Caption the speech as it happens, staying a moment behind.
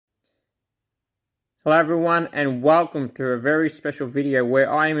Hello everyone and welcome to a very special video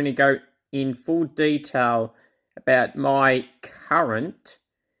where I am going to go in full detail about my current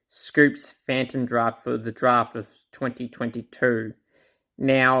Scoops Phantom draft for the draft of 2022.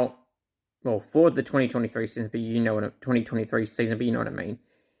 Now, well, for the 2023 season, but you know what 2023 season, but you know what I mean.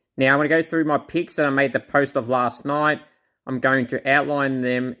 Now I'm going to go through my picks that I made the post of last night. I'm going to outline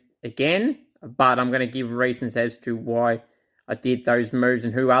them again, but I'm going to give reasons as to why I did those moves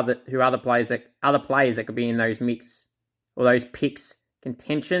and who other players that could be in those mix or those picks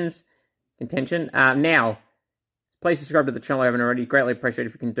contention. Now, please subscribe to the channel if you haven't already. Greatly appreciate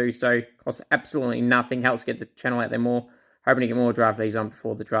if you can do so. Costs absolutely nothing. Helps get the channel out there more. Hoping to get more draft leads on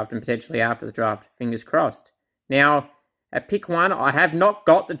before the draft and potentially after the draft. Fingers crossed. Now, at pick 1, I have not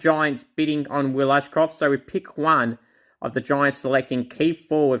got the Giants bidding on Will Ashcroft. So with pick 1 of the Giants selecting key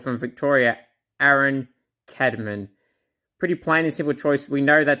forward from Victoria, Aaron Cadman. Pretty plain and simple choice. We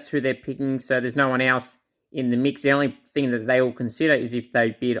know that's who they're picking, so there's no one else in the mix. The only thing that they will consider is if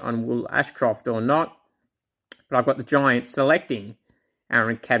they bid on Will Ashcroft or not. But I've got the Giants selecting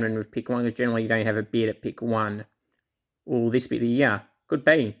Aaron Cadman with pick 1, because generally you don't have a bid at pick 1. Will this be the year? Could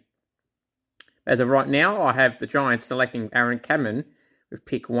be. As of right now, I have the Giants selecting Aaron Cadman with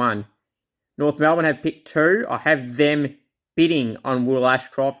pick 1. North Melbourne have pick 2. I have them bidding on Will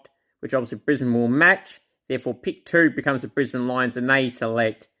Ashcroft, which obviously Brisbane will match. Therefore, pick 2 becomes the Brisbane Lions, and they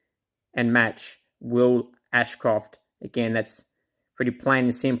select and match Will Ashcroft. Again, that's pretty plain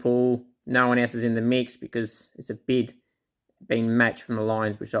and simple. No one else is in the mix because it's a bid being matched from the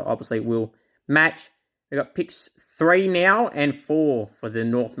Lions, which obviously will match. We've got picks 3 now and 4 for the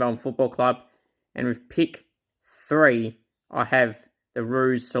North Melbourne Football Club. And with pick 3, I have the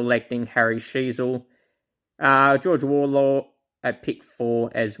Roos selecting Harry Sheezel. George Warlaw at pick 4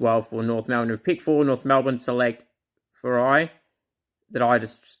 as well for North Melbourne. With pick 4, North Melbourne select I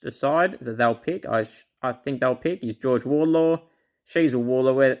just decide that they'll pick. I think they'll pick is George Warlaw, Sheezel,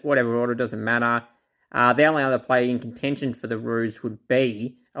 Warlaw, whatever order, doesn't matter. The only other player in contention for the Roos would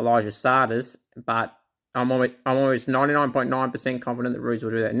be Elijah Sardis, but I'm almost 99.9% confident the Roos will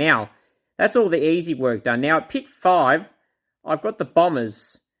do that. Now, that's all the easy work done. Now, at pick 5, I've got the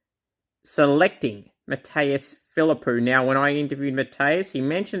Bombers selecting Matthias Philippou. Now, when I interviewed Matthias, he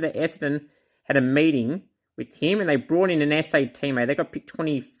mentioned that Essendon had a meeting with him and they brought in an SA teammate. They got pick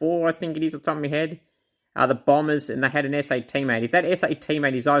 24, I think it is, off the top of my head. The Bombers, and they had an SA teammate. If that SA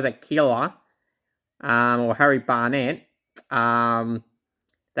teammate is Isaac Keeler or Harry Barnett, that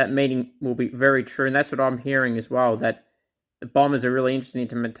meeting will be very true. And that's what I'm hearing as well, that the Bombers are really interested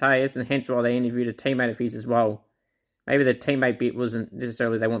into Matthias, and hence why they interviewed a teammate of his as well. Maybe the teammate bit wasn't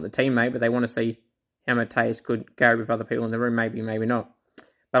necessarily they want the teammate, but they want to see how Matthias could go with other people in the room, maybe not.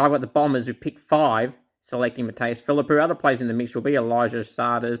 But I've got the Bombers with pick 5 selecting Matthias Philippou. Other players in the mix will be Elijah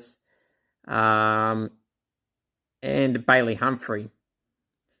Sardis and Bailey Humphrey.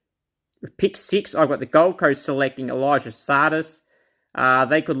 With pick 6, I've got the Gold Coast selecting Elijah Sardis.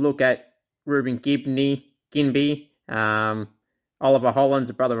 They could look at Ruben Ginby, Oliver Hollands,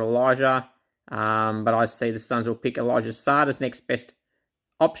 the brother of Elijah. But I see the Suns will pick Elijah Sardis next best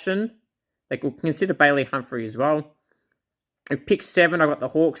option. They could consider Bailey Humphrey as well. At pick 7, I've got the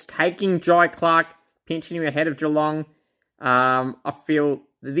Hawks taking Jai Clark, pinching him ahead of Geelong. I feel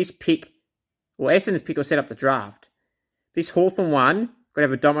that this pick, well, Essendon's pick will set up the draft. This Hawthorn one could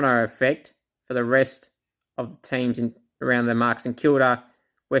have a domino effect for the rest of the teams around the marks. And Kilda,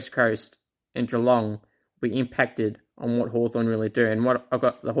 West Coast, and Geelong will be impacted on what Hawthorn really do. And what I've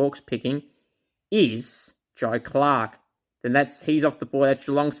got for the Hawks picking is Jai Clark. Then he's off the board. That's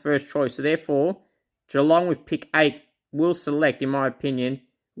Geelong's first choice. So therefore, Geelong with pick 8 will select, in my opinion,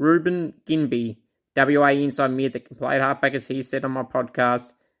 Ruben Ginby, WA inside mid that can play at halfback, as he said on my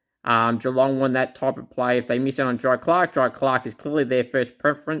podcast. Geelong want that type of play. If they miss out on Jai Clark is clearly their first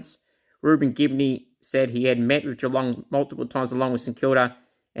preference. Ruben Ginby said he had met with Geelong multiple times along with St Kilda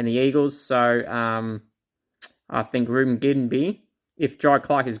and the Eagles. So I think Ruben Ginby, if Jai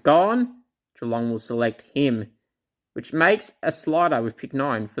Clark is gone, Geelong will select him, which makes a slider with pick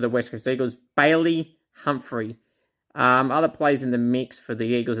 9 for the West Coast Eagles, Bailey Humphrey. Other players in the mix for the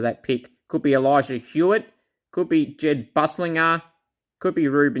Eagles of that pick could be Elijah Hewitt, could be Jed Buslinger, could be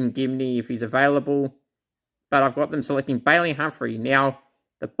Ruben Ginby if he's available. But I've got them selecting Bailey Humphrey. Now,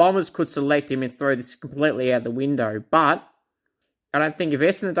 the Bombers could select him and throw this completely out the window, but I don't think if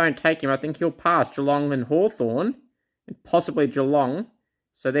Essendon don't take him, I think he'll pass Geelong and Hawthorn, and possibly Geelong.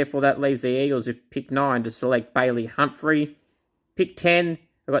 So therefore, that leaves the Eagles with pick 9 to select Bailey Humphrey. Pick 10,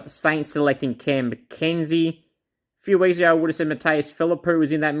 I've got the Saints selecting Cam McKenzie. A few weeks ago, I would have said Matthias Philippou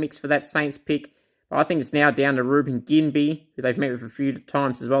was in that mix for that Saints pick. But I think it's now down to Ruben Ginby, who they've met with a few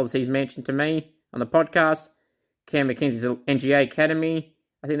times as well, as he's mentioned to me. on the podcast. Cam McKenzie's NGA Academy.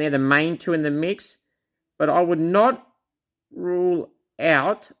 I think they're the main two in the mix. But I would not rule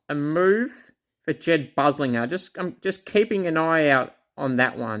out a move for Jed Buslinger. I'm just keeping an eye out on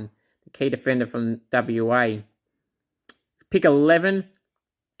that one. The key defender from WA. Pick 11.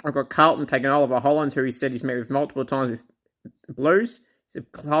 I've got Carlton taking Oliver Hollands, who he said he's met with multiple times with the Blues. He's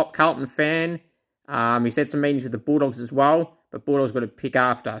a Carlton fan. He's had some meetings with the Bulldogs as well, but Bulldogs got to pick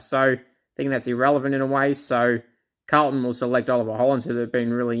after. So I think that's irrelevant in a way. So Carlton will select Oliver Hollands, who they've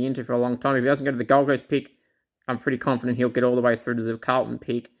been really into for a long time. If he doesn't go to the Gold Coast pick, I'm pretty confident he'll get all the way through to the Carlton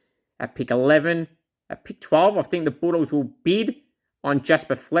pick. At pick 11, at pick 12, I think the Bulldogs will bid on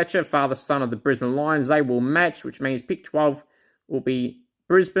Jasper Fletcher, father son of the Brisbane Lions. They will match, which means pick 12 will be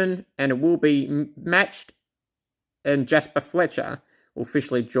Brisbane, and it will be matched, and Jasper Fletcher will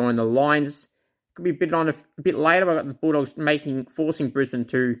officially join the Lions. Could be bid on a bit later, but I've got the Bulldogs forcing Brisbane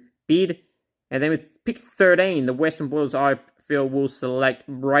to bid. And then with pick 13, the Western Bulldogs, I feel, will select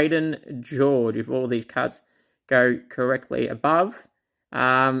Braden George, if all these cards go correctly above.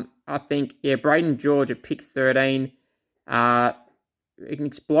 I think, Braden George at pick 13. An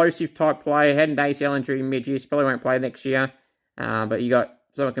explosive type player. Had an ACL injury mid-year, so probably won't play next year. But you got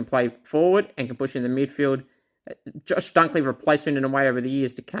someone can play forward and can push in the midfield. Josh Dunkley replacement in a way over the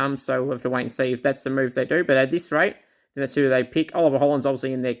years to come, so we'll have to wait and see if that's the move they do. But at this rate, that's who they pick. Oliver Holland's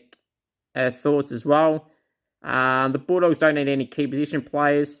obviously in their thoughts as well. The Bulldogs don't need any key position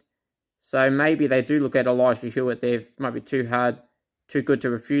players, so maybe they do look at Elijah Hewitt there. It might be too good to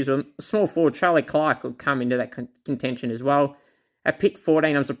refuse them. Small forward Charlie Clark will come into that contention as well. At pick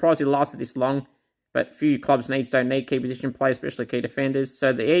 14, I'm surprised he lasted this long, but few clubs don't need key position players, especially key defenders.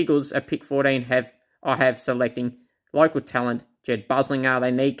 So the Eagles at pick 14 I have selecting local talent, Jed Buslinger.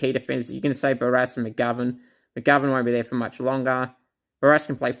 They need key defenders. You can say Barras and McGovern. McGovern won't be there for much longer. Barras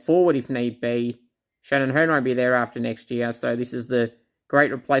can play forward if need be. Shannon Hearn won't be there after next year. So this is the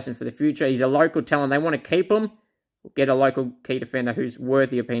great replacement for the future. He's a local talent. They want to keep him. We'll get a local key defender who's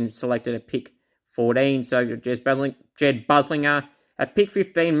worthy of being selected at pick 14. So Jed Buslinger. At pick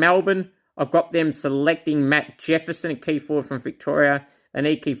 15, Melbourne. I've got them selecting Matt Jefferson, a key forward from Victoria. They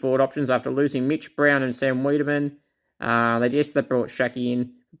need key forward options after losing Mitch Brown and Sam Wiedemann. They brought Shaki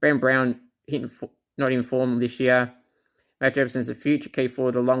in. Ben Brown not in form this year. Matt Jefferson's a future key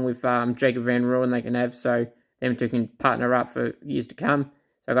forward along with Jacob Van Rooyen they can have, so them two can partner up for years to come.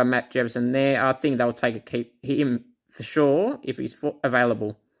 So I've got Matt Jefferson there. I think they'll keep him for sure if he's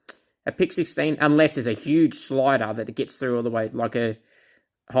available. At pick 16, unless there's a huge slider that it gets through all the way, like a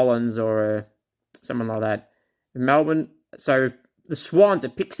Hollands or someone like that. Melbourne, so the Swans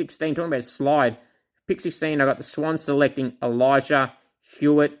at pick 16, talking about a slide. Pick 16, I got the Swans selecting Elijah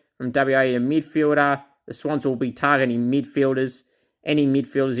Hewitt from WA, a midfielder. The Swans will be targeting midfielders. Any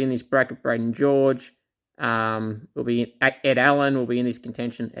midfielders in this bracket, Braden George, will be Ed Allen will be in this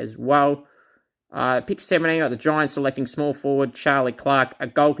contention as well. Pick 17, I got the Giants selecting small forward Charlie Clark, a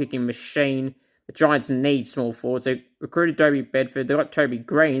goal-kicking machine. The Giants need small forwards. They recruited Toby Bedford. They got Toby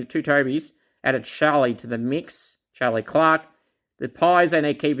Green, two Tobys, added Charlie to the mix. Charlie Clark. The Pies, they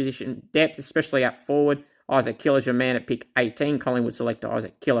need key position depth, especially up forward. Isaac Killer's your man at pick 18. Collingwood select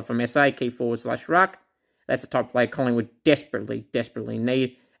Isaac Killer from SA, key forward / ruck. That's the type of player Collingwood desperately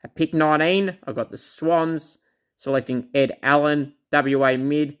need. At pick 19, I've got the Swans selecting Ed Allen, WA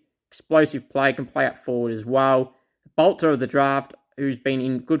mid. Explosive play, can play up forward as well. The bolter of the draft, who's been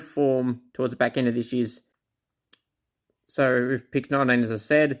in good form towards the back end of this year's. So with pick 19, as I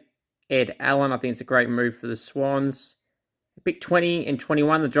said, Ed Allen, I think it's a great move for the Swans. Pick 20 and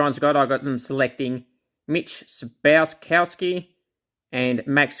 21, the Giants I got them selecting Mitch Sabowski and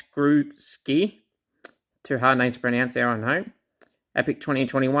Max Gruski. Two hard names to pronounce there, I know. At pick 20 and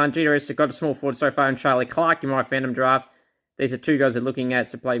 21, GWS have got a small forward so far in Charlie Clark in my fandom draft. These are two guys they're looking at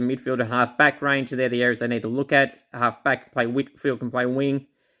to play midfield and half-back range. They're the areas they need to look at. Half-back can play Whitfield, can play wing.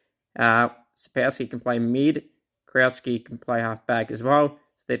 Sapowski can play mid. Krowski can play half-back as well.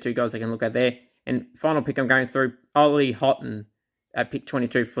 So they're two guys they can look at there. And final pick I'm going through, Ollie Houghton at pick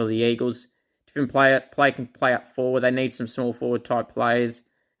 22 for the Eagles. Different play can play up forward. They need some small forward type players.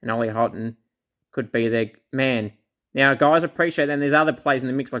 And Ollie Houghton could be their man. Now, guys, appreciate that. And there's other players in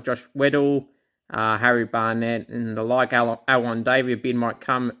the mix like Josh Weddle, Harry Barnett, and the like. Alwan Davey, a bid might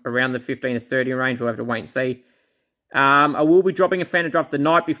come around the 15 to 30 range. We'll have to wait and see. I will be dropping a fan draft the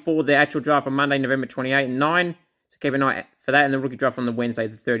night before the actual draft on Monday, November 28 and 9. So keep an eye for that. And the rookie draft on the Wednesday,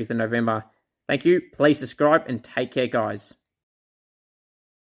 the 30th of November. Thank you. Please subscribe and take care, guys.